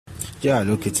Yeah,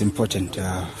 look, it's important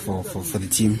for the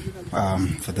team,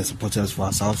 for the supporters, for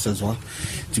ourselves as well,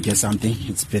 to get something.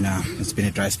 It's been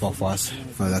a dry spell for us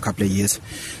for a couple of years,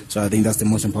 so I think that's the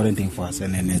most important thing for us.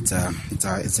 And then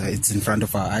it's in front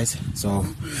of our eyes, so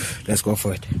let's go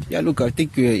for it. Yeah, look, I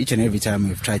think each and every time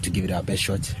we've tried to give it our best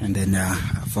shot, and then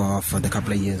for the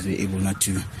couple of years we're able not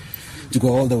to go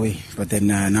all the way, but then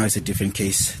now it's a different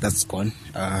case. That's gone.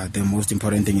 The most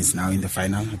important thing is now in the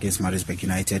final against Maritzburg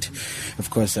United. Of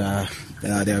course, they're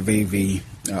a very, very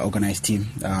organized team.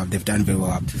 They've done very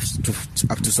well up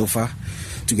to so far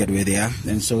to get where they are,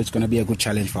 and so it's going to be a good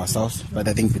challenge for ourselves. But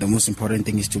I think the most important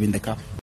thing is to win the cup.